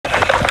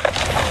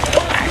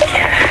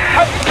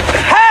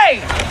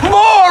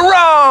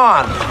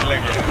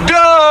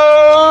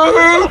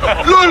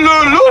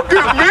Look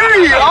at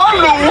me.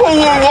 I'm the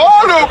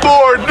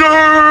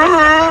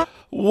waterboarder.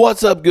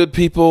 What's up, good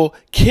people?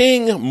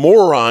 King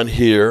Moron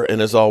here, and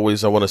as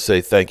always, I want to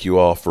say thank you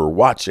all for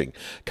watching,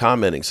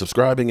 commenting,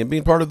 subscribing, and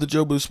being part of the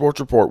Joe Boo Sports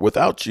Report.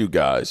 Without you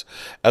guys,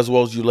 as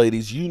well as you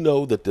ladies, you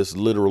know that this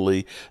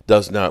literally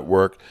does not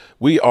work.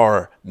 We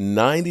are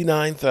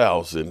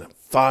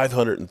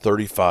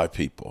 99,535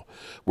 people.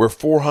 We're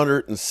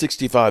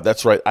 465.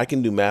 That's right. I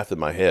can do math in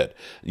my head.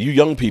 You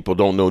young people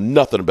don't know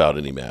nothing about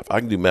any math. I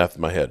can do math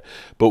in my head.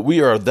 But we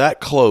are that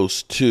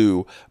close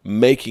to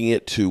making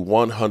it to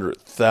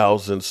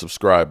 100,000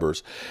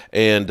 subscribers.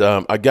 And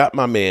I got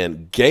my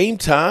man, Game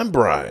Time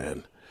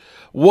Brian.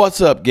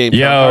 What's up, Game Time?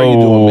 Yo, how are you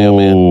doing,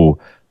 man?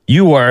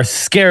 You are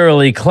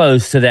scarily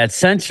close to that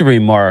century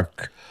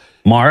mark.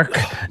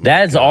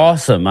 That's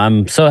awesome.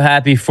 I'm so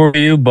happy for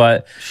you,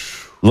 but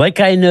like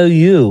I know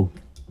you,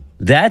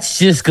 that's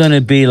just going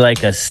to be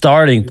like a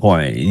starting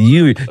point.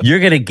 You're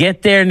going to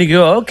get there and you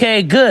go,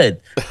 okay,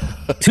 good.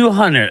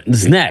 200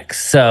 is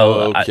next.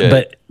 So,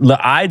 but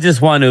I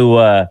just want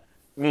to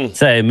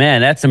say,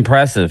 man, that's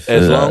impressive.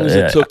 As long as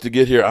it took to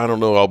get here, I don't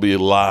know I'll be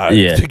alive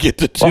to get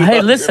to 200. Well,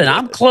 hey, listen,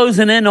 I'm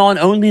closing in on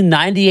only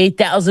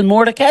 98,000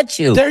 more to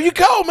catch you. There you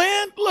go,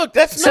 man. Look,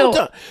 that's no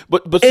time.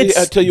 But see,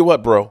 I tell you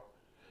what, bro.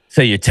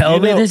 So you're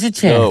telling me there's a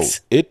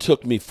chance? No, it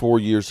took me 4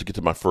 years to get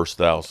to my first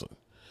 1,000.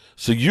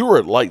 So you were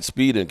at light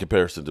speed in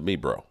comparison to me,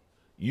 bro.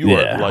 You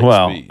were at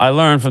light speed. I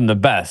learned from the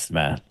best,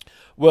 man.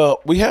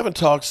 Well, we haven't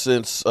talked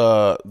since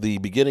the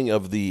beginning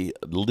of the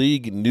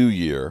league new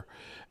year,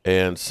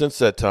 and since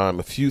that time,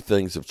 a few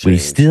things have changed. We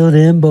still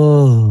them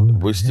boys.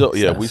 We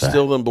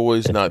still them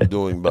boys, not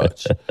doing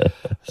much.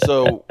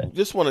 So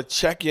just want to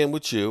check in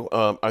with you.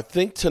 I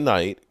think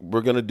tonight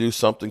we're going to do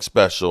something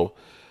special.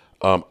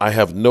 I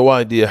have no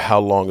idea how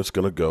long it's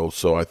going to go,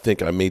 so I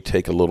think I may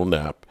take a little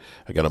nap.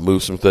 I got to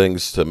move some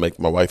things to make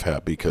my wife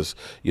happy because,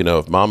 you know,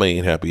 if mama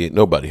ain't happy, ain't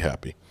nobody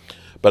happy.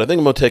 But I think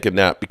I'm going to take a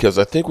nap because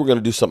I think we're going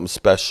to do something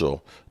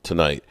special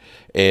tonight.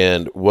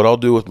 And what I'll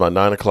do with my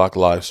 9 o'clock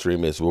live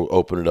stream is we'll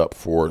open it up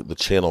for the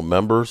channel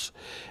members,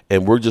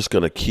 and we're just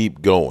going to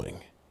keep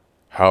going.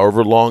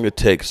 However long it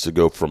takes to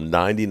go from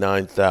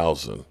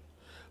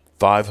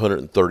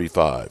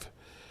 99,535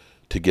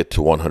 to get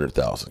to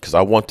 100,000, because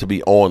I want to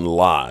be on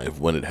live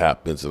when it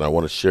happens, and I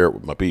want to share it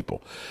with my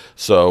people.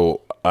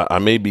 So I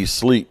may be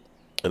asleep,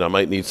 and I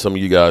might need some of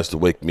you guys to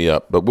wake me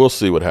up, but we'll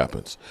see what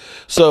happens.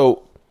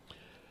 So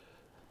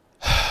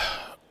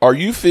are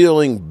you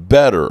feeling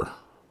better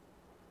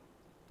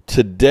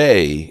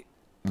today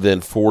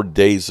than 4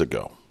 days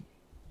ago?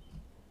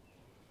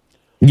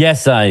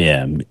 Yes, I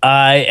am.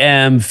 I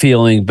am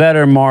feeling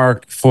better,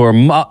 Mark, for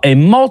a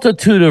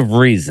multitude of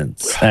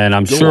reasons. And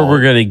I'm sure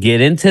we're going to get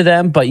into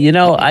them. But, you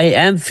know, I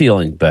am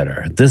feeling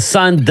better. The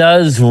sun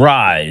does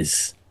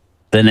rise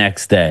the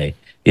next day.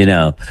 You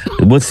know,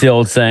 what's the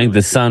old saying?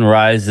 The sun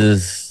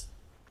rises,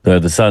 or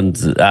the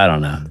sun's, I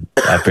don't know.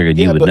 I figured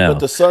you would know.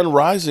 But the sun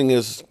rising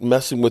is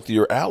messing with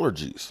your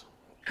allergies.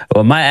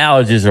 Well, my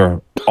allergies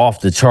are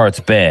off the charts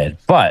bad.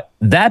 But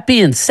that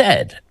being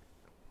said,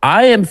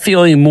 I am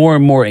feeling more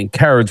and more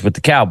encouraged with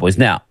the Cowboys.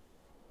 Now,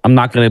 I'm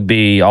not going to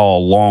be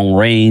all long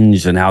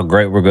range and how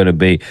great we're going to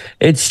be.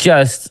 It's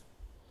just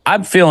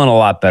I'm feeling a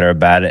lot better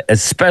about it,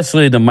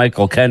 especially the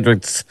Michael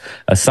Kendricks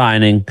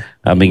signing.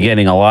 I've been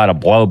getting a lot of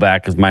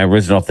blowback because my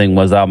original thing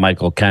was,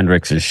 Michael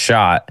Kendricks is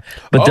shot.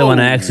 But then when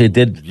I actually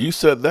did. You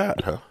said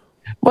that, huh?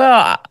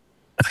 Well,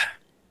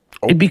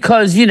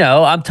 because, you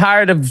know, I'm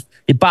tired of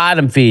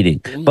bottom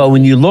feeding. But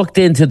when you looked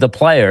into the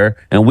player,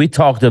 and we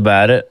talked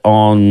about it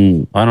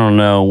on, I don't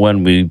know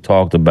when we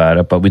talked about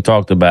it, but we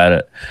talked about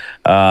it.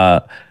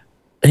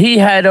 He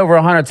had over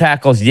 100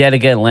 tackles yet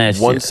again last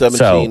year.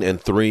 117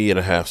 and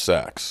 3.5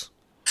 sacks.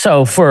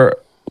 So for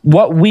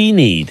what we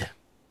need,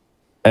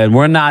 and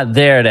we're not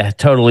there to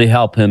totally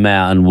help him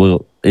out, and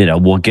we'll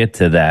get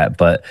to that,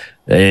 but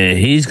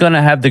he's going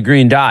to have the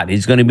green dot.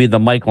 He's going to be the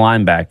Mike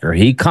linebacker.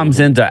 He comes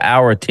into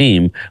our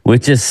team,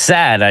 which is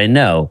sad, I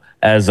know,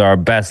 as our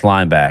best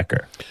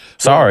linebacker.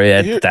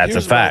 Sorry, that's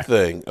a fact. My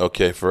thing,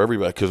 okay, for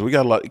everybody, because we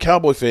got a lot of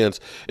Cowboy fans.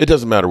 It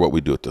doesn't matter what we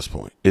do at this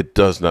point. It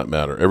does not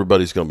matter.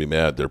 Everybody's going to be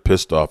mad. They're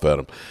pissed off at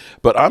him.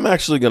 But I'm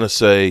actually going to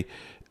say,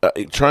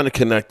 trying to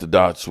connect the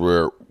dots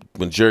where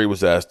when Jerry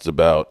was asked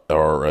about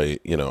our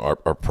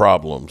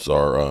problems,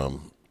 our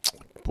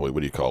what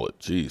do you call it?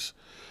 Jeez.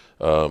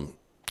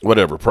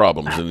 Whatever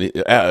problems and the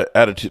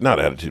attitude, not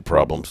attitude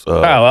problems.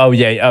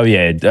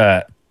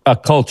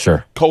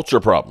 Culture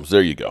problems.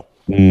 There you go.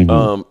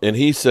 Mm-hmm. And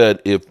he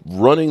said, if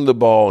running the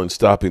ball and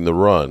stopping the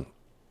run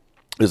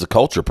is a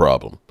culture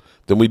problem,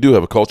 then we do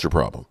have a culture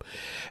problem.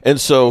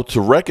 And so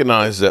to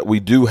recognize that we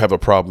do have a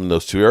problem in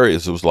those two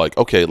areas, it was like,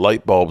 okay,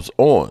 light bulbs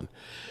on.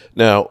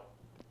 Now,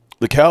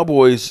 the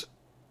Cowboys,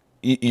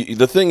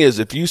 the thing is,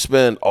 if you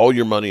spend all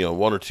your money on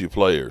one or two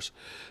players,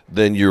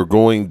 then you're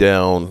going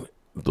down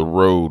the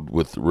road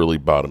with really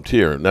bottom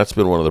tier. And that's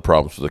been one of the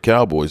problems with the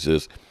Cowboys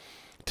is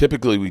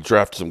typically we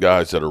draft some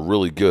guys that are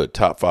really good,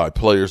 top 5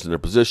 players in their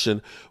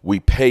position.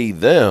 We pay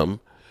them,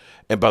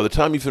 and by the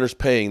time you finish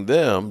paying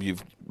them,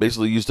 you've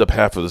basically used up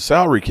half of the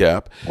salary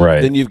cap.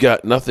 Right. Then you've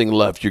got nothing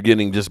left. You're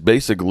getting just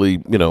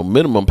basically,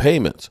 minimum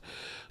payments.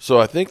 So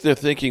I think their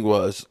thinking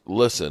was,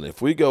 listen,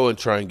 if we go and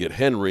try and get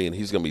Henry and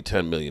he's going to be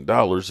 $10 million,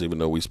 even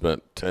though we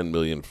spent $10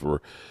 million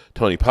for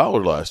Tony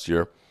Pollard last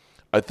year,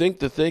 I think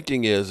the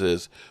thinking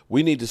is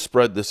we need to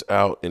spread this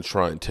out and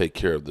try and take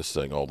care of this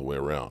thing all the way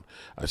around.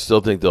 I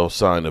still think they'll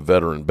sign a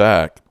veteran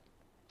back,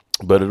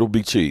 but it'll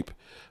be cheap.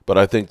 But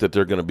I think that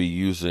they're going to be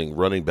using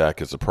running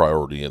back as a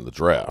priority in the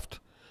draft,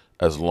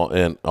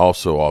 and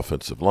also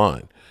offensive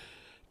line.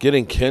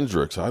 Getting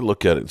Kendricks, I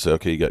look at it and say,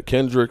 okay, you got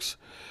Kendricks.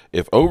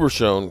 If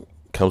Overshown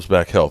comes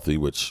back healthy,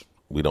 which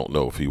we don't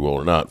know if he will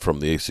or not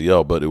from the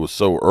ACL, but it was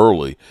so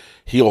early,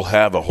 he'll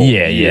have a whole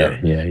year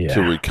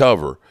to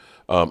recover.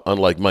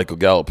 Unlike Michael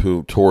Gallop,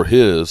 who tore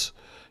his,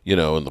 in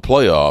the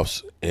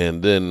playoffs,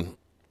 and then,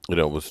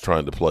 was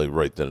trying to play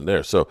right then and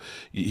there. So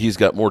he's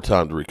got more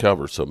time to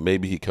recover. So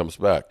maybe he comes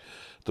back.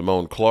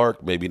 Damone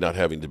Clark, maybe not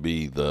having to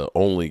be the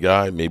only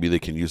guy. Maybe they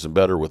can use him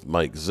better with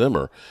Mike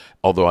Zimmer,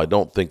 although I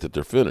don't think that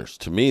they're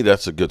finished. To me,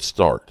 that's a good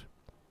start.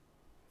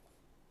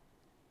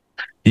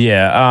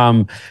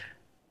 Yeah.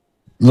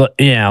 Look,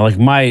 like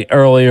my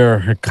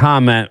earlier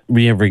comment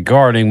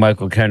regarding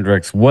Michael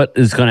Kendricks, what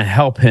is going to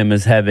help him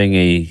is having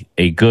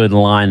a good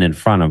line in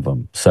front of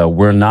him. So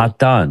we're not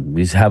done.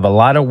 We have a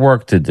lot of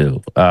work to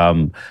do.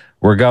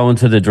 We're going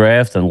to the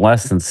draft in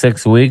less than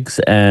 6 weeks,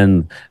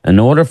 and in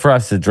order for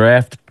us to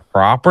draft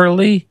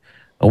properly,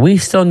 we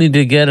still need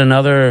to get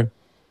another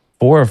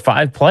 4 or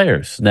 5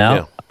 players.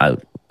 Now, I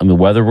mean,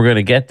 whether we're going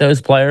to get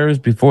those players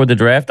before the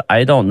draft,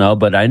 I don't know,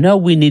 but I know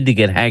we need to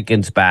get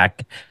Hankins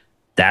back.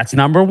 That's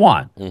number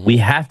one. Mm-hmm. We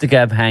have to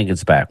get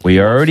Hankins back. We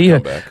already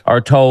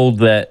are told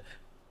that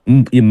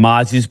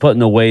Mozzie's putting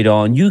the weight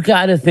on. You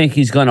got to think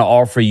he's going to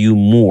offer you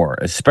more,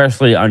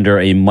 especially under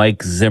a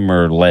Mike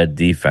Zimmer-led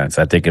defense.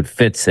 I think it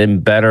fits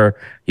him better.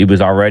 He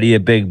was already a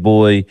big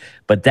boy,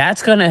 but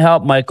that's going to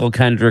help Michael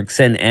Kendricks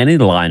and any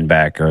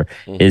linebacker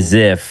is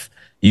if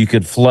you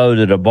could flow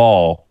to the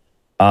ball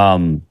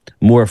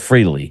more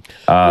freely.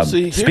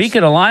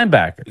 Speaking of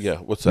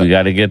linebackers, what's that? We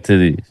got to get to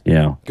the,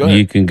 Go ahead.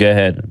 You can go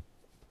ahead.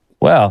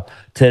 Well,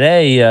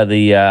 today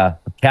the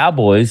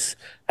Cowboys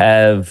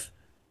have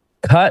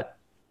cut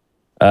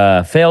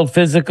failed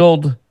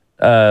physical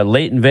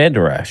Leighton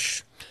Vander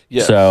Esch.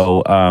 Yes.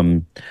 So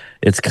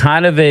it's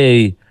kind of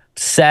a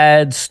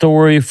sad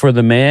story for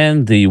the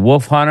man, the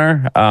Wolf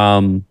Hunter.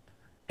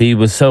 He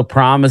was so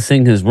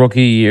promising his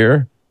rookie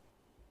year,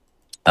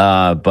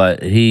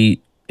 but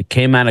he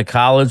came out of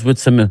college with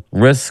some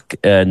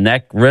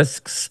neck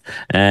risks,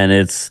 and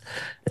it's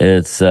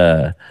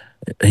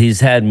he's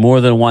had more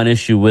than one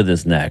issue with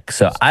his neck.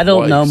 So I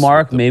don't know,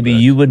 Mark. Maybe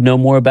you would know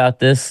more about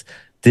this.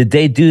 Did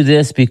they do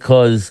this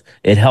because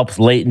it helps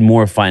Leighton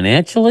more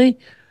financially?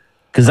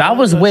 Because I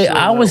was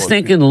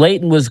thinking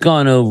Leighton was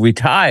going to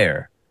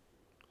retire,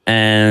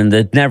 and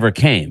it never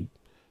came.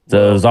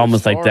 So it was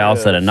almost like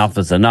Dallas said, enough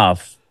is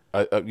enough.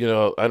 I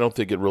don't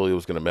think it really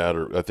was going to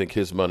matter. I think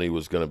his money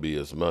was going to be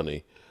his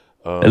money.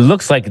 It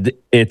looks like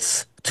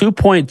it's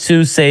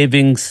 2.2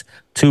 savings,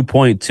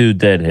 2.2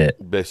 dead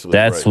hit. Basically,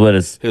 that's what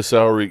it's. His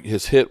salary,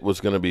 his hit was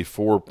going to be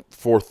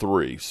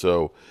 4.3.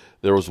 So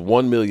there was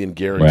 $1 million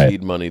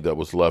guaranteed money that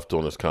was left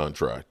on his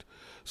contract.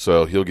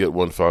 So he'll get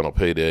one final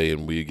payday,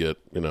 and we get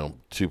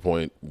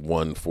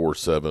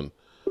 $2.147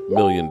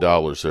 million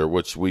there,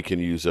 which we can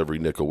use every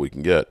nickel we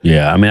can get.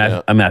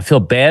 Yeah, I feel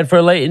bad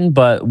for Leighton,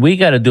 but we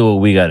got to do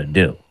what we got to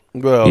do.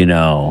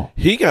 Well,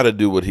 he got to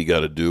do what he got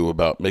to do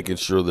about making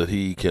sure that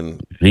he can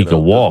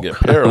walk, get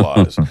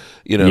paralyzed.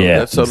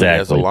 That's something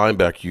as a exactly.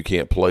 linebacker you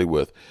can't play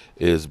with,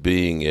 is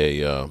being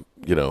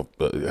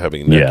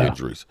having neck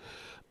injuries.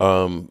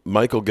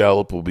 Michael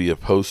Gallop will be a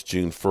post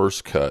June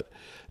 1st cut.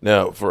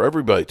 Now, for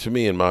everybody, to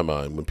me, in my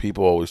mind, when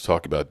people always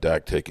talk about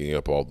Dak taking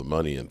up all the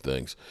money and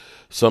things,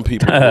 some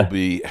people will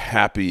be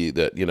happy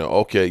that we're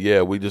going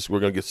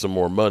to get some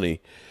more money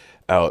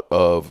out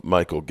of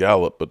Michael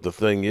Gallop. But the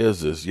thing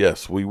is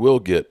yes, we will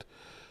get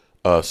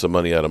some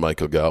money out of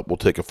Michael Gallop. We'll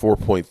take a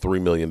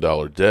 $4.3 million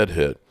dead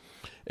hit,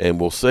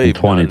 and we'll save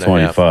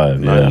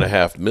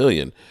 $9.5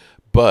 million.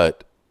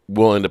 But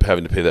we'll end up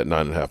having to pay that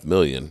 $9.5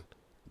 million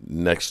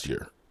next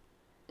year.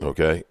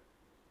 Okay.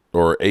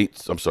 Or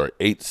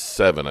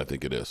 8.7, I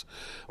think it is.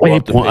 I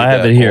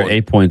have it here,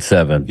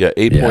 8.7. Yeah,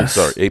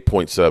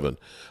 8.7.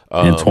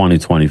 In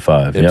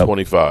 2025. In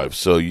 25.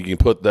 So you can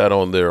put that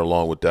on there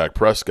along with Dak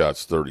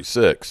Prescott's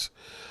 36.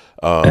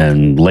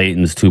 And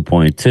Leighton's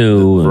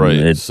 2.2. Right.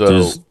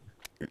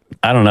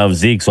 I don't know if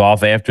Zeke's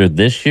off after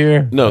this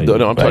year. No,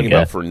 I'm talking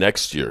about for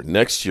next year.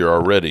 Next year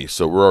already.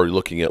 So we're already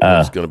looking at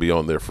what's going to be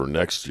on there for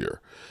next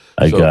year.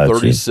 So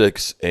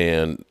 36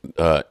 and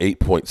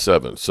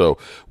 8.7. So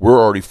we're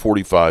already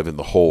 45 in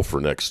the hole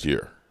for next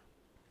year.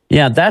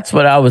 Yeah, that's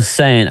what I was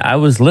saying. I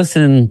was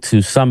listening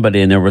to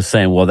somebody, and they were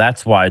saying, well,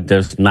 that's why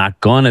there's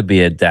not going to be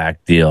a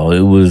Dak deal.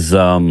 It was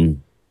I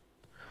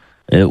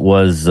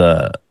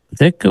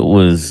think it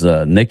was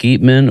Nick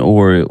Eatman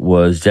or it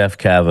was Jeff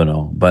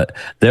Kavanaugh. But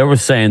they were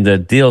saying the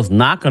deal's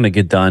not going to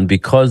get done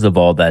because of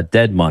all that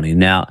dead money.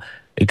 Now,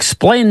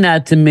 Explain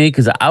that to me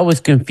because I was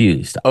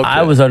confused. Okay.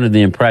 I was under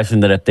the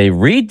impression that if they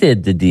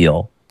redid the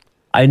deal,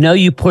 I know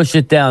you push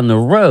it down the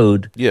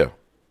road. Yeah.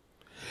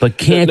 But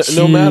can't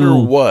no matter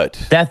what.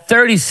 That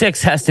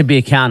 36 has to be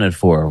accounted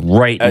for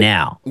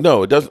now.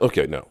 No, it doesn't.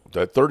 Okay, no.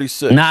 That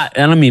 36. I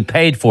don't mean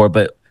paid for,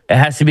 but it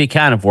has to be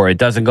accounted for. It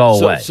doesn't go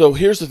away. So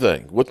here's the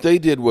thing. What they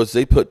did was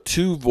they put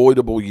 2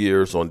 voidable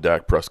years on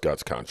Dak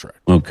Prescott's contract.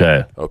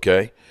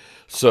 Okay.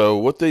 So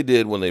what they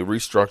did when they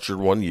restructured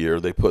 1 year,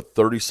 they put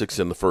 36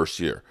 in the first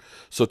year.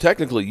 So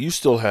technically, you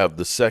still have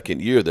the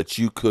second year that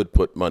you could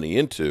put money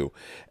into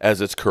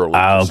as it's currently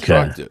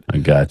constructed. I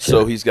got you.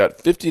 So he's got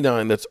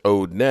 59 that's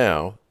owed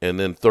now and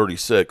then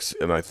 36,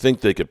 and I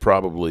think they could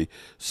probably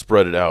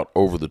spread it out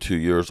over the 2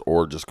 years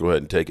or just go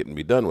ahead and take it and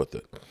be done with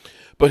it.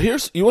 But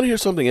you want to hear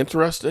something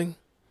interesting?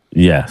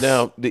 Yes.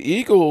 Now, the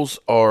Eagles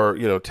are,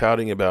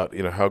 touting about,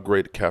 how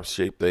great cap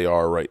shape they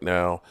are right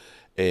now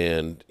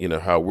and,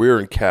 how we're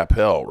in cap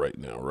hell right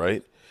now,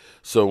 right?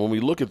 So when we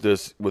look at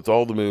this with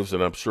all the moves,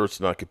 and I'm sure it's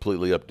not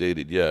completely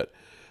updated yet,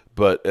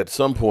 but at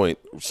some point,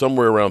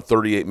 somewhere around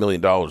 $38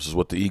 million is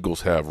what the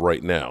Eagles have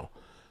right now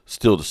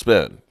still to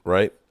spend,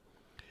 right?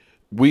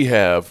 We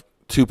have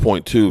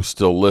 2.2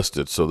 still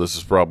listed, so this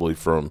is probably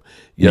from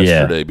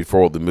yesterday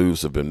before all the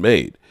moves have been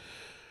made.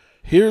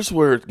 Here's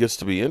where it gets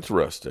to be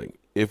interesting.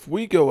 If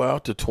we go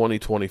out to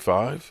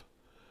 2025,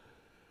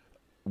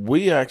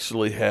 we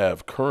actually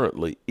have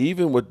currently,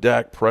 even with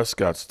Dak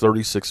Prescott's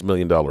 $36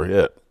 million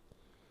hit,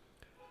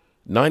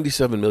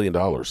 $97 million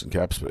in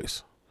cap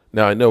space.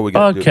 Now, I know we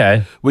got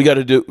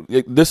to do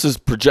this is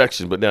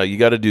projection, but now you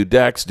got to do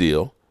Dak's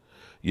deal.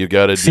 You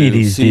got to do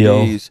CD's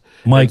deal,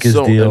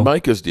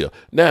 Micah's deal.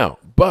 Now,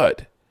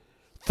 but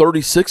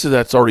 36 of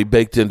that's already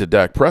baked into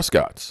Dak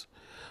Prescott's.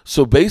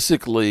 So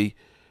basically,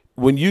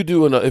 when you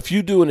do if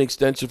you do an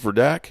extension for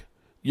Dak,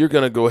 you're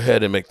going to go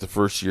ahead and make the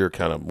first year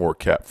kind of more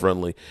cap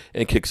friendly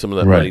and kick some of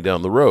that money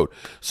down the road.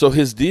 So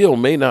his deal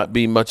may not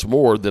be much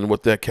more than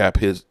what that cap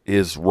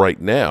is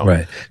right now.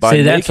 Right.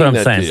 See, that's what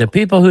I'm saying. So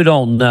people who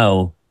don't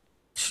know,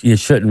 you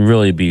shouldn't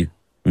really be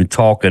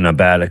talking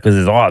about it because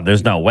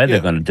there's no way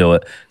they're going to do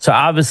it. So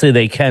obviously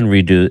they can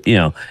redo,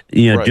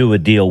 do a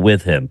deal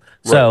with him.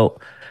 Right. So,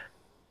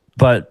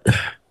 but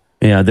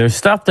there's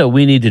stuff that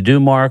we need to do,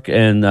 Mark,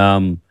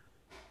 and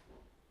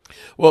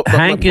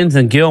Hankins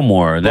and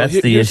Gilmore. That's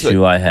the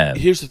issue I have.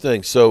 Here's the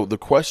thing. So the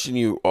question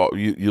you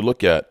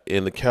look at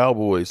in the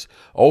Cowboys,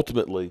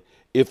 ultimately,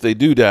 if they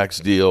do Dak's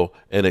deal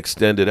and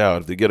extend it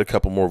out, if they get a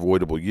couple more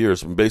voidable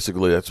years, and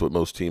basically that's what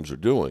most teams are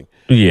doing.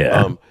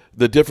 Yeah.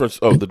 The difference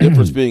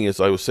being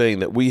is I was saying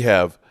that we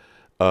have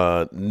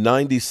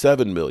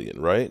 $97 million,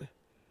 right?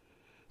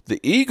 The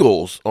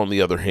Eagles, on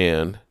the other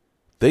hand,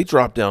 they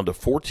dropped down to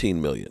 $14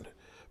 million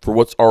for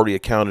what's already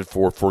accounted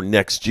for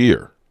next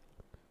year.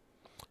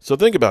 So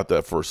think about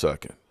that for a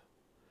second.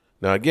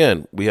 Now,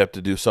 again, we have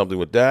to do something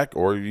with Dak,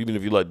 or even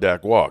if you let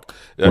Dak walk,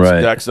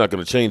 Dak's not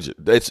going to change it.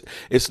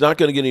 It's not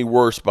going to get any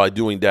worse by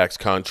doing Dak's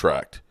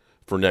contract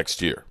for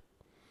next year.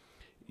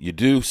 You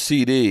do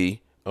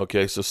CD,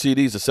 okay, so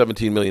CD's a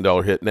 $17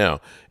 million hit now.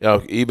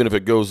 Now, even if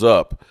it goes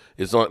up,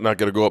 it's not going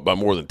to go up by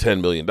more than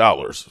 $10 million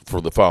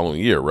for the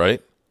following year,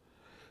 right?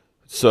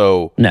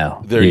 So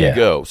there you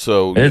go.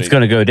 So it's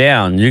going to go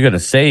down. You're going to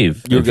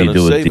save. You're going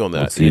to save on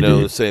that.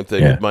 The same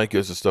thing with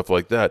Micah's and stuff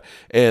like that.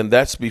 And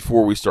that's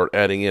before we start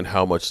adding in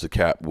how much the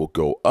cap will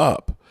go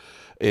up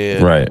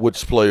and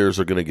which players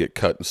are going to get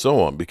cut and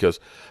so on. Because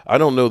I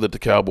don't know that the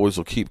Cowboys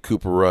will keep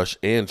Cooper Rush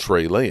and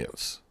Trey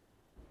Lance.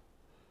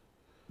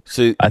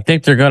 See, I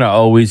think they're going to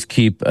always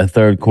keep a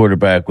third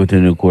quarterback with the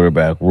new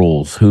quarterback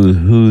rules.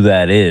 Who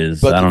that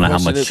is, I don't know how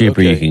much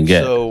cheaper you can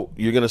get. So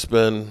you're going to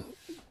spend.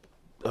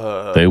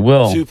 They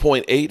will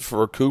 2.8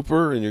 for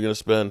Cooper, and you're going to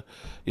spend,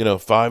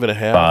 5.5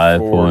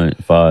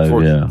 5.5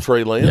 for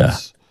Trey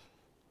Lance.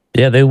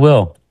 Yeah, they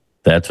will.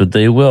 That's what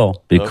they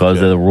will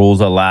because the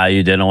rules allow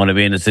you. They don't want to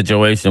be in a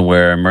situation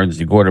where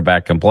emergency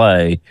quarterback can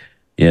play.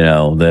 They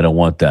don't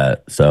want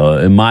that. So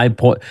in my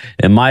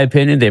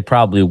opinion, they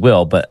probably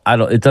will. But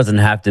it doesn't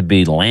have to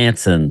be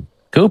Lance and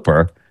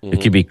Cooper. Mm-hmm.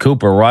 It could be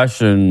Cooper,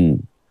 Rush,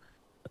 and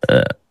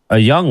a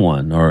young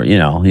one, or you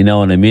know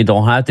what I mean.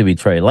 Don't have to be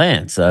Trey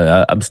Lance.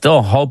 I'm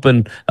still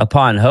hoping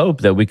upon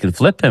hope that we could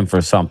flip him for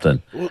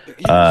something. Well,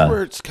 here's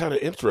where it's kind of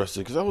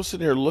interesting because I was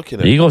sitting here looking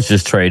at the Eagles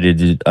just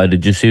traded.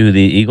 Did you see who the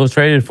Eagles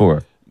traded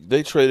for?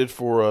 They traded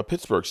for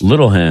Pittsburgh.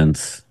 Little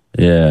Hands,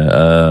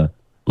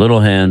 Little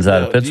Hands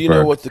out of Pittsburgh. Do you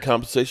know what the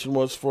compensation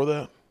was for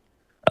that?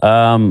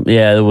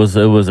 It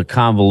was a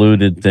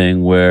convoluted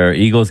thing where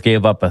Eagles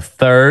gave up a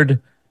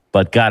third,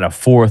 but got a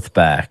fourth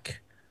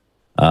back.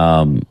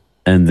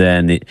 And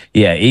then,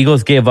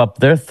 Eagles gave up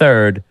their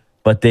third,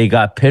 but they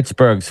got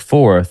Pittsburgh's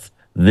fourth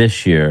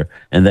this year.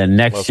 And then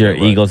next year,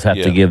 Eagles have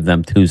to give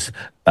them two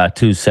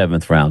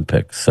 7th-round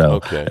picks. So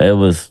it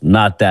was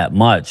not that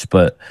much.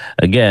 But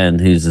again,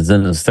 he's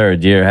in his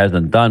third year,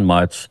 hasn't done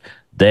much.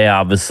 They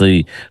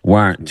obviously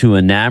weren't too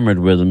enamored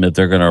with him if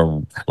they're going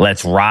to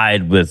let's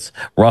ride with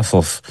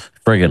Russell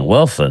friggin'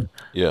 Wilson.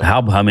 Yeah.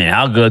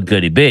 How good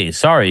could he be?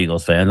 Sorry,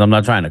 Eagles fans. I'm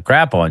not trying to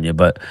crap on you,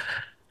 but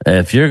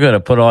If you're going to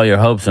put all your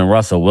hopes in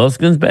Russell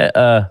Wilson's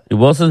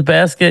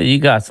basket, you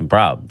got some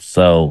problems.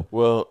 So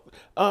Well,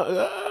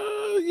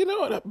 you know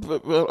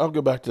what? I'll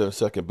go back to that in a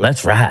second.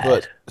 let's ride.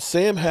 But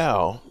Sam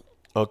Howell,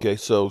 okay,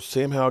 so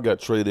Sam Howell got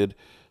traded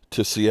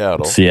to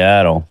Seattle.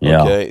 Seattle,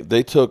 yeah. Okay,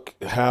 they took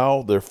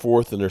Howell, their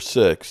fourth and their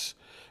sixth,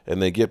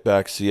 and they get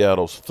back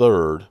Seattle's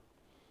third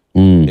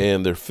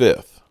and their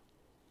fifth.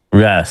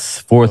 Yes,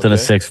 fourth and a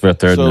sixth for a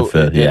third and a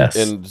fifth. Yes,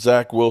 and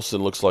Zach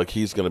Wilson looks like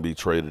he's going to be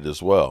traded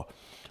as well.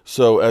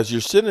 So as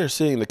you're sitting there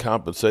seeing the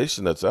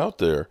compensation that's out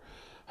there,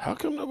 how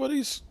come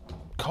nobody's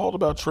called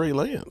about Trey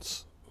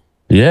Lance?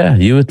 Yeah,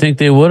 you would think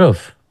they would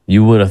have.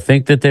 You would have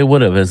think that they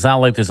would have. It's not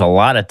like there's a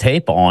lot of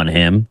tape on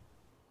him.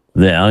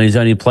 He's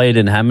only played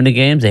in how many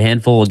games? A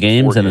handful of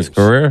games in his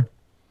career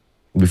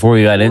before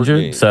he got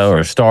injured. Games. So,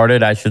 or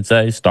started, I should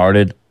say,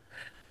 started.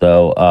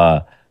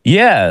 So,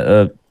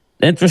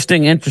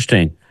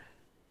 interesting.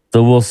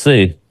 So we'll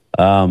see.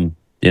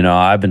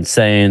 I've been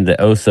saying that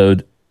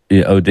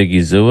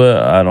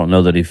Odigizua, I don't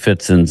know that he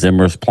fits in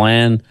Zimmer's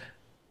plan.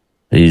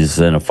 He's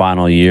in a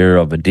final year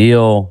of a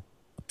deal.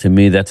 To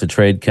me, that's a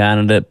trade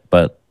candidate,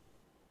 but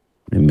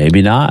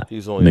maybe not.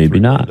 He's only maybe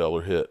a $3 not.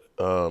 million hit.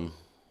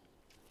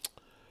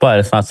 But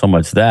it's not so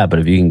much that. But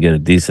if you can get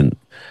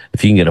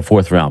a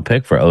fourth round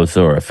pick for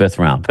Osa or a fifth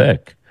round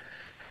pick,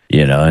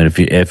 and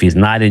if he's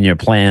not in your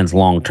plans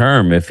long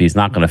term, if he's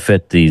not going to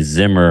fit the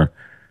Zimmer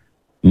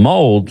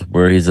mold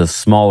where he's a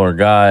smaller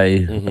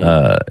guy,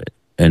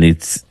 and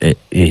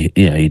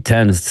he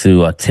tends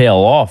to tail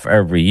off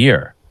every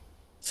year.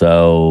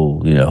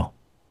 So,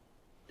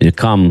 you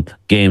come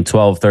game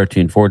 12,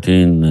 13,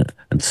 14,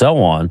 and so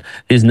on,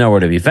 he's nowhere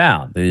to be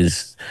found. They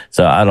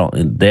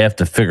have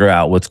to figure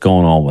out what's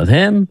going on with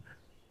him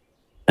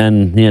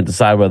and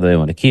decide whether they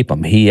want to keep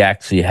him. He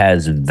actually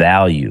has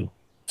value.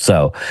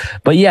 So,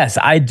 but yes,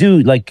 I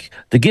do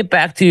to get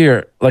back to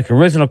your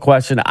original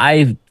question.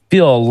 I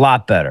feel a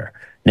lot better.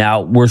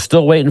 Now we're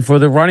still waiting for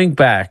the running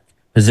back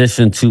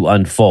position to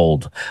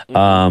unfold. What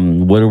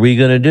are we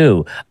going to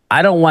do?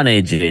 I don't want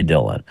A.J.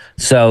 Dillon.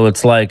 So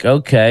it's like,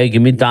 okay,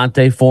 give me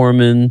Dante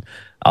Foreman.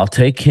 I'll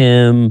take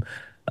him.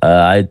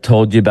 I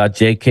told you about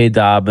J.K.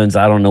 Dobbins.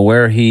 I don't know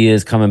where he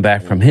is coming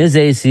back from his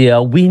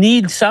ACL. We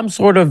need some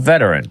sort of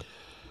veteran.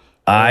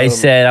 I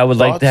said I would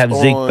like to have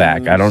Zeke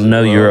back. I don't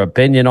know your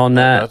opinion on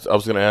that. I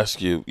was going to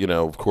ask you,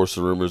 of course,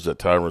 the rumors that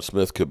Tyron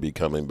Smith could be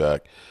coming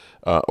back.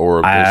 That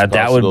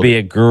would be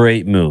a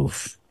great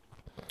move.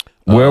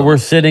 Where we're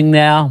sitting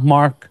now,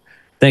 Mark,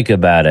 think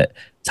about it.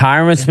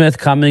 Tyron Smith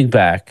coming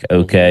back,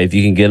 okay, if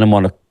you can get him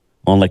on a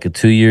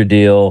 2-year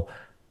deal,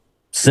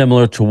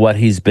 similar to what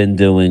he's been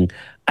doing.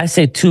 I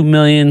say a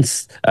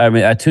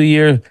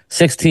 2-year,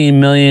 $16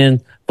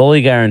 million,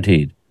 fully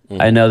guaranteed.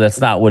 I know that's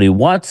not what he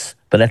wants,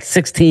 but that's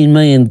 $16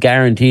 million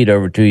guaranteed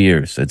over 2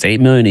 years. It's $8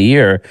 million a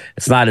year.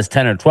 It's not his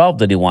 10 or 12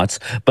 that he wants,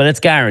 but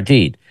it's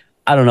guaranteed.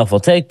 I don't know if he'll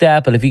take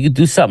that, but if you could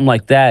do something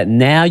like that,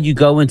 now you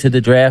go into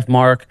the draft,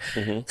 Mark.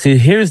 See,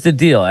 here's the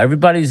deal.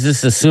 Everybody's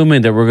just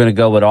assuming that we're going to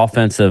go with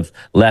offensive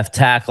left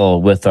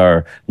tackle with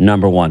our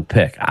number 1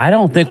 pick. I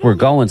don't think we're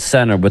going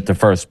center with the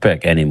first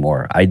pick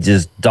anymore. I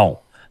just don't.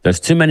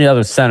 There's too many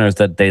other centers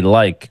that they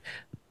like,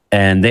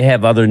 and they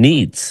have other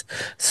needs.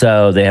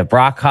 So they have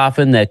Brock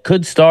Hoffman that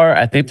could start.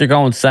 I think they're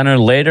going center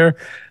later,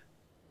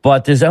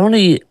 but there's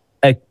only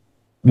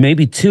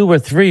maybe 2 or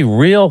 3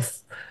 real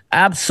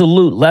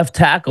absolute left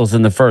tackles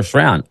in the first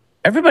round.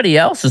 Everybody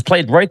else has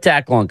played right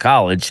tackle in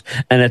college,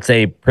 and it's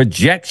a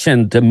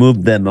projection to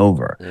move them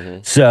over.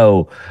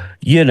 So,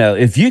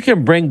 if you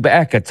can bring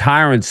back a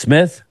Tyron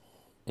Smith,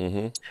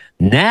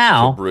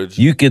 now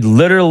you could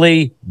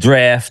literally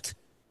draft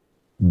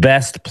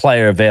best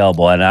player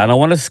available. And I don't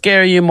want to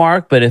scare you,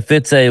 Mark, but if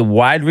it's a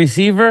wide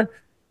receiver,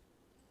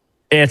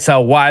 it's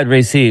a wide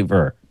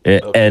receiver.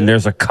 And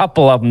there's a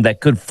couple of them that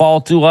could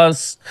fall to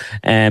us,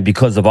 and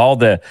because of all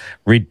the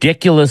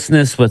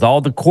ridiculousness with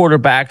all the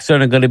quarterbacks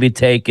that are going to be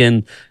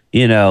taken,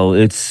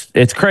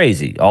 it's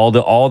crazy. All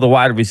the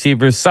wide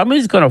receivers,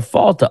 somebody's going to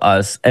fall to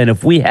us, and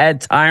if we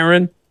had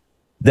Tyron,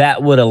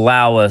 that would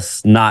allow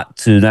us not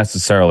to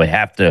necessarily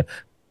have to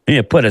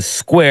put a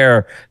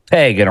square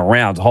peg in a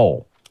round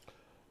hole.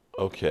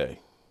 Okay,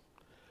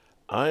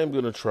 I am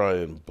going to try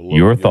and blow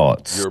your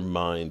thoughts, your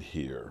mind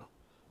here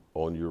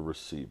on your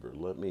receiver.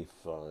 Let me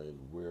find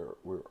where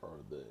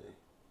are they?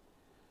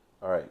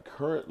 All right,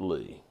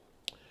 currently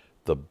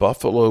the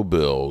Buffalo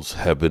Bills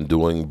have been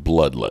doing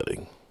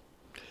bloodletting.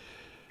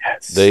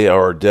 Yes. They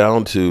are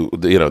down to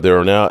they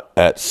are now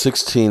at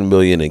 $16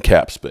 million in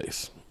cap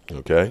space.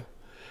 Okay,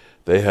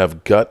 they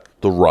have got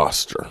the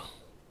roster.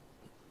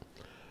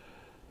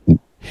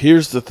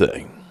 Here's the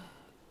thing.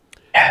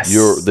 Yes.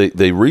 They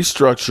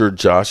restructured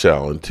Josh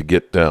Allen to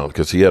get down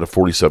because he had a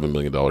 $47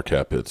 million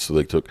cap hit. So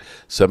they took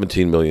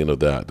 $17 million of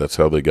that. That's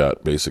how they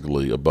got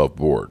basically above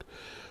board.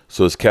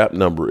 So his cap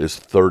number is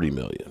 $30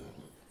 million.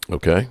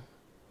 Okay?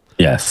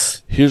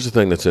 Yes. Here's the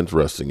thing that's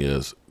interesting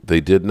is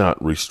they did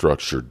not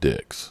restructure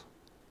Diggs.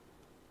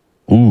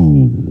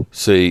 Ooh.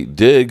 See,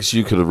 Diggs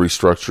you could have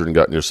restructured and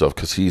gotten yourself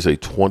because he's a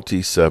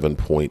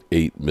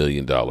 $27.8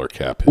 million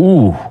cap hit.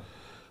 Ooh.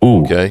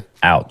 Ooh, Okay.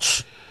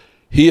 ouch.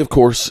 He, of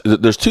course,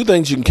 there's two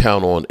things you can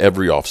count on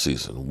every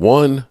offseason.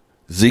 One,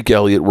 Zeke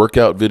Elliott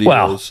workout videos.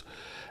 Wow.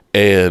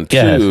 And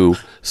Yes. two,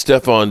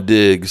 Stefon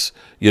Diggs,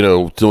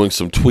 doing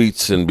some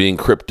tweets and being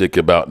cryptic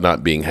about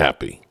not being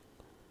happy.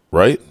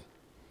 Right?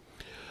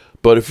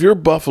 But if you're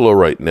Buffalo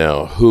right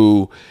now,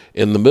 who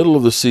in the middle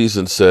of the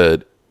season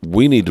said,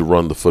 we need to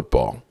run the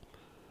football,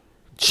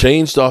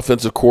 changed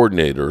offensive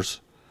coordinators,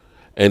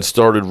 and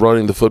started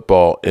running the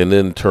football and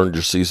then turned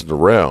your season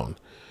around,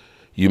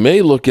 you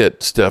may look at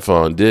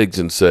Stefon Diggs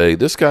and say,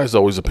 this guy's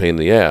always a pain in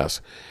the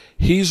ass.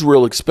 He's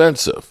real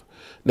expensive.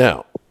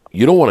 Now,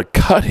 you don't want to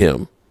cut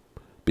him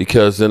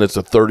because then it's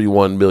a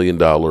 $31 million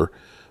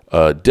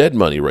dead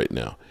money right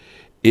now.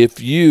 If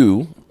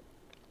you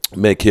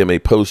make him a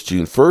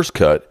post-June 1st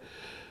cut,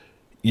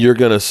 you're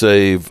going to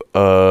save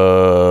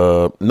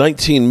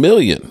 $19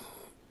 million,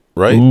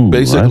 right? Ooh,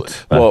 basically.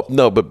 what? Well,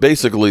 no, but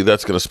basically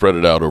that's going to spread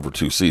it out over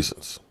 2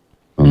 seasons.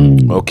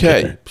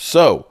 Okay,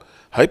 so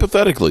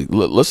hypothetically,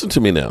 listen to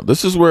me now.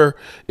 This is where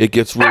it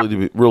gets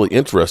really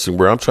interesting,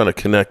 where I'm trying to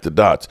connect the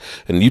dots,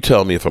 and you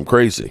tell me if I'm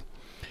crazy.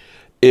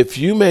 If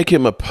you make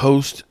him a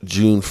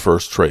post-June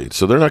 1st trade,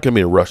 so they're not going to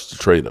be in a rush to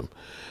trade him,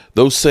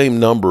 those same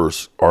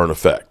numbers are in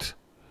effect.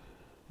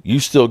 You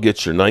still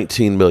get your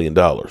 $19 million,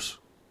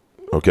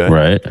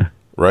 okay?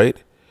 Right?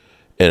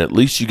 And at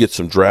least you get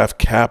some draft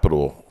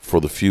capital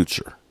for the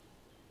future.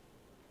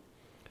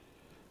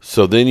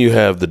 So then you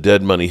have the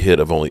dead money hit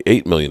of only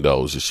 $8 million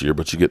this year,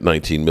 but you get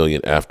 $19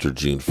 million after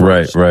June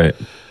 1st. Right.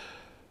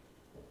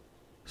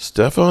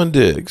 Stefon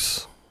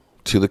Diggs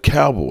to the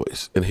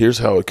Cowboys, and here's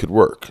how it could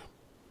work.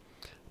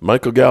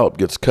 Michael Gallop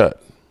gets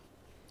cut.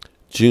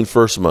 June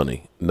 1st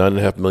money,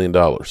 $9.5 million.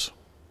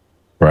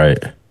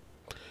 Right.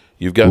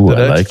 You've got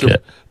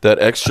that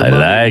extra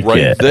money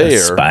right there.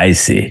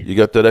 Spicy. You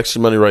got that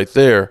extra money right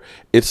there.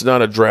 It's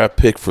not a draft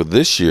pick for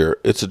this year.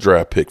 It's a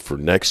draft pick for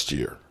next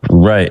year.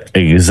 Right,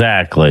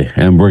 exactly.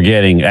 And we're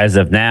getting, as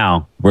of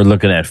now, we're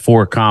looking at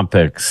 4 comp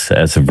picks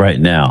as of right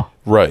now.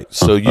 Right.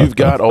 So you've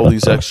got all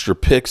these extra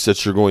picks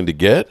that you're going to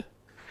get.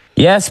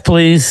 Yes,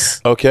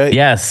 please. Okay.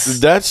 Yes.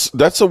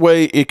 That's a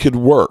way it could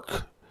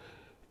work.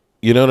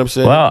 You know what I'm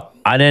saying? Well,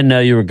 I didn't know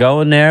you were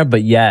going there,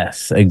 but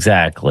yes,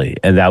 exactly.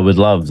 And I would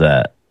love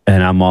that.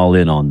 And I'm all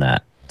in on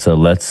that. So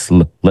let's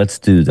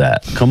do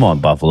that. Come on,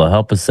 Buffalo,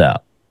 help us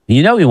out.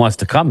 He wants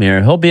to come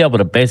here. He'll be able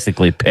to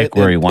basically pick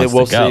where he wants to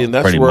go. See, and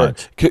that's pretty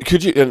much.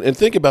 Could you and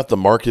think about the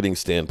marketing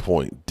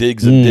standpoint?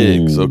 Diggs and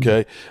Diggs.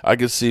 Okay, I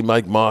could see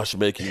Mike Mosh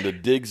making the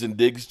Diggs and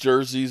Diggs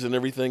jerseys and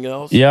everything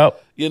else.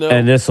 Yep.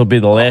 And this will be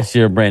the last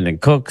year of Brandon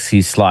Cooks.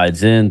 He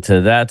slides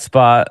into that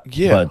spot.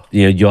 Yeah. But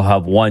you'll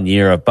have 1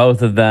 year of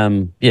both of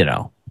them.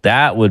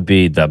 That would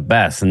be the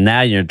best. And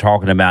now you're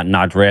talking about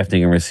not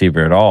drafting a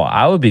receiver at all.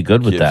 I would be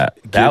good with that.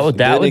 That would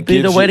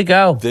be the way to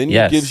go. Then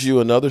it gives you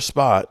another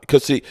spot.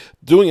 Because, see,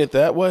 doing it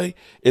that way,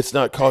 it's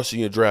not costing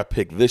you a draft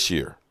pick this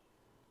year.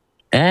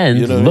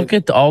 And look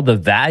at all the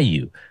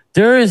value.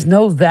 There is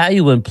no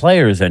value in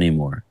players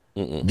anymore.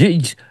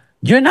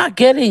 You're not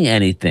getting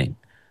anything.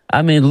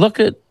 I mean,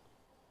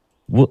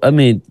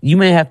 you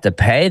may have to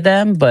pay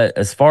them, but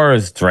as far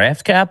as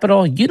draft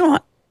capital,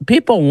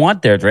 people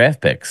want their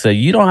draft picks, so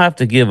you don't have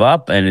to give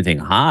up anything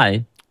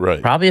high. Right.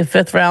 Probably a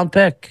 5th round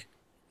pick.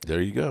 There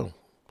you go.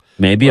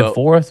 Maybe a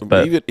 4th,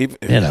 but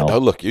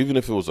look, even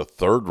if it was a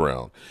 3rd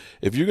round,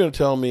 if you're going to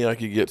tell me I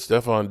could get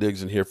Stefon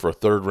Diggs in here for a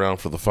 3rd round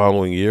for the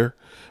following year,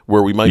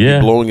 where we might be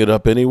blowing it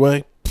up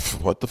anyway,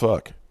 what the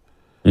fuck?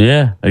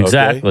 Yeah,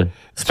 exactly. Okay?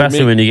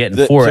 Especially when you're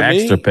getting 4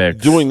 extra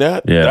picks. Doing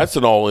that, that's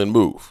an all-in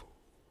move.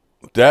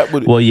 That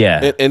would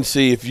and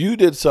see if you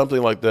did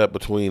something like that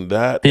between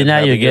that. See, now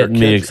you're getting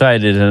me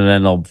excited, and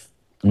then they'll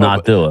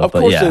not do it. Of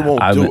course, they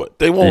won't do it.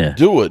 They won't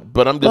do it.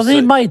 But I'm just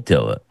saying. They might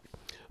do it.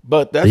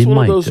 But that's one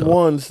of those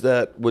ones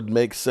that would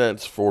make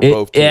sense for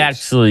both teams. It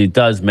actually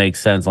does make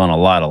sense on a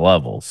lot of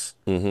levels.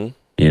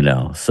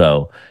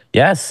 So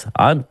yes,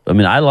 I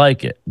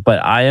like it,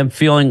 but I am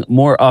feeling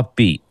more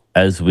upbeat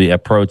as we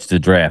approach the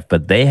draft.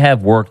 But they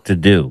have work to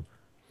do.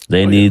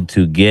 They need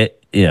to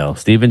get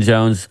Stephen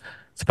Jones.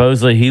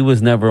 Supposedly he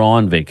was never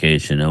on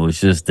vacation. It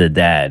was just the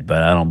dad,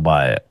 but I don't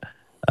buy it.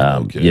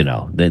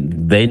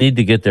 They need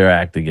to get their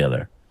act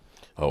together.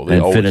 Oh,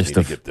 they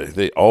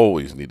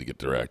always need to get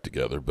their act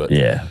together. But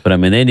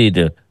they need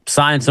to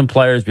sign some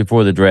players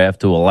before the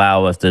draft to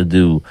allow us to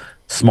do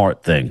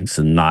smart things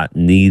and not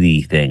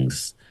needy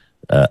things.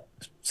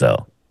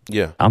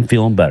 I'm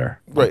feeling better.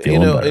 Right,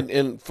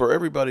 and for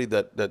everybody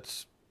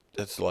that's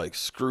like,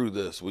 screw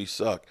this, we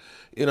suck.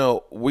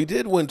 We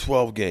did win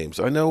 12 games.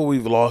 I know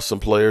we've lost some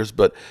players,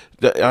 but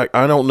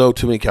I don't know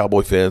too many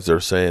Cowboy fans that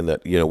are saying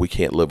that, we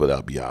can't live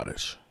without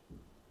Biotish.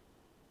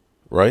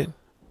 Right?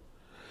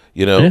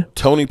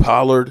 Tony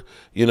Pollard,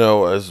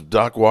 as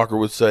Doc Walker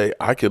would say,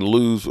 I can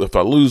lose. If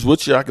I lose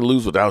with you, I can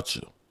lose without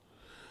you.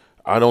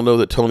 I don't know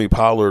that Tony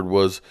Pollard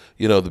was,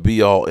 the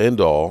be-all,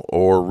 end-all,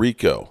 or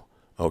Rico.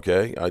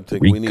 Okay? I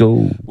think we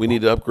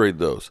need to upgrade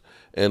those.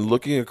 And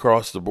looking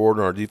across the board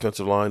on our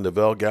defensive line,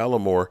 Neville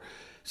Gallimore,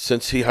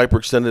 since he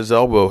hyperextended his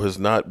elbow, has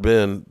not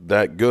been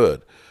that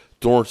good.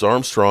 Dorrance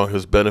Armstrong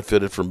has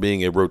benefited from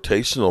being a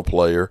rotational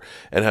player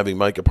and having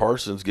Micah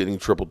Parsons getting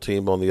triple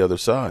teamed on the other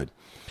side.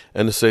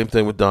 And the same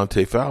thing with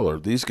Dante Fowler.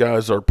 These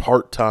guys are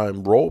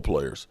part-time role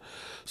players.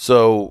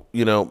 So,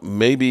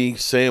 maybe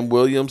Sam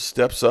Williams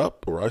steps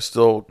up, or I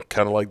still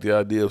kind of like the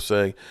idea of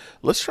saying,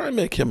 let's try and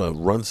make him a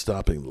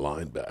run-stopping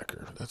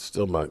linebacker. That's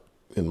still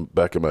in the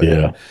back of my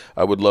head.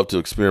 I would love to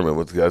experiment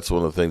with. That's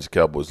one of the things the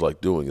Cowboys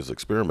like doing is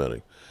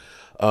experimenting.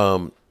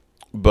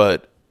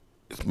 But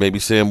maybe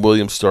Sam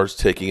Williams starts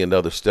taking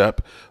another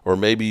step, or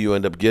maybe you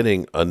end up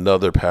getting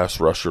another pass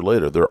rusher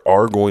later. There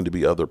are going to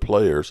be other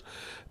players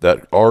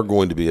that are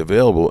going to be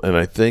available, and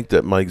I think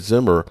that Mike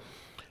Zimmer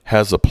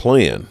has a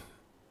plan.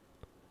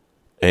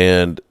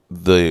 And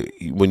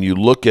when you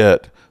look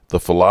at the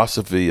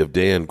philosophy of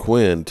Dan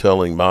Quinn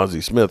telling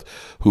Mozzie Smith,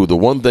 who the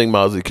one thing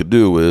Mozzie could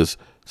do is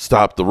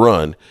stop the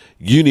run,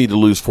 you need to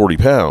lose 40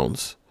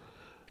 pounds.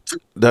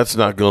 That's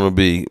not going to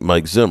be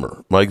Mike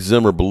Zimmer. Mike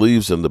Zimmer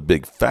believes in the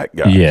big fat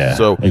guy. Yeah,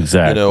 so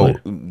exactly.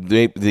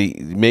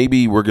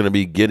 Maybe we're going to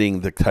be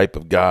getting the type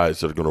of guys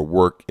that are going to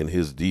work in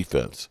his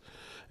defense,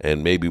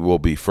 and maybe we'll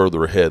be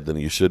further ahead than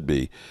you should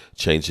be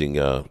changing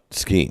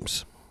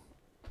schemes.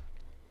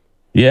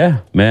 Yeah,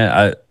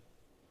 man.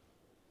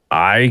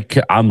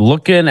 I'm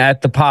looking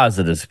at the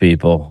positives,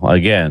 people.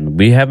 Again,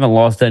 we haven't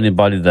lost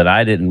anybody that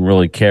I didn't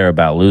really care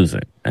about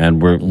losing,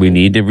 and we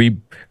need to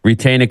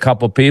retain a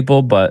couple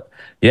people. But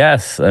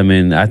yes, I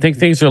mean, I think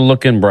things are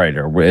looking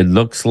brighter. It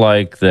looks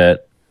like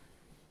that,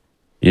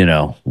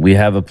 we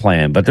have a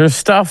plan, but there's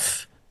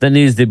stuff that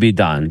needs to be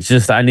done. It's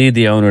just I need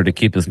the owner to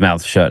keep his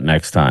mouth shut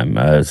next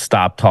time.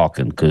 Stop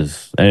talking,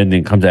 because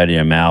anything that comes out of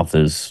your mouth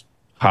is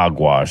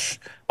hogwash.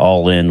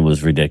 All in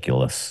was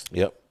ridiculous.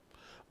 Yep.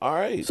 All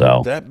right.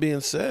 So that being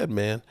said,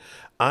 man,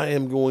 I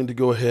am going to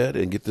go ahead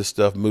and get this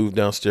stuff moved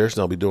downstairs,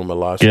 and I'll be doing my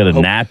live get show. a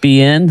nappy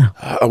in.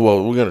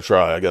 Well, we're gonna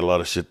try. I got a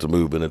lot of shit to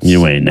move, and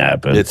you ain't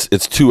napping. It's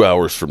 2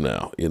 hours from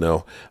now.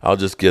 I'll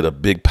just get a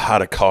big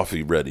pot of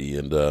coffee ready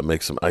and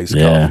make some iced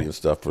coffee and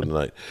stuff for the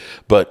night.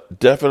 But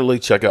definitely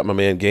check out my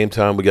man Game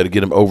Time. We got to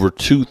get him over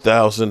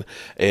 2,000,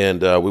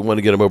 and we want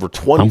to get him over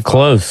 20. I'm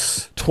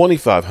close.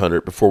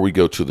 2,500 before we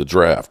go to the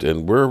draft,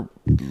 and we're a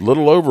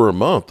little over a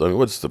month. I mean,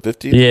 what's the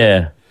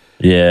 15th?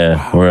 Yeah,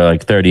 wow. We're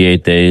like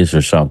 38 days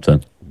or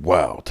something.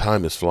 Wow,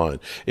 time is flying.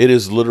 It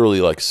is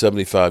literally like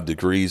 75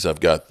 degrees. I've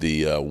got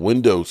the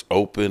windows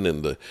open,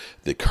 and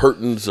the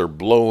curtains are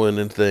blowing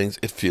and things.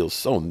 It feels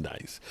so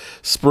nice.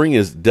 Spring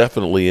is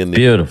definitely in the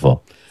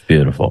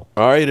Beautiful.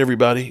 All right,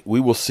 everybody. We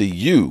will see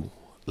you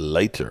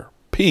later.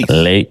 Peace.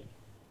 Late.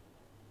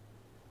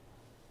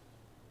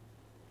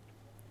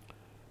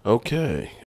 Okay.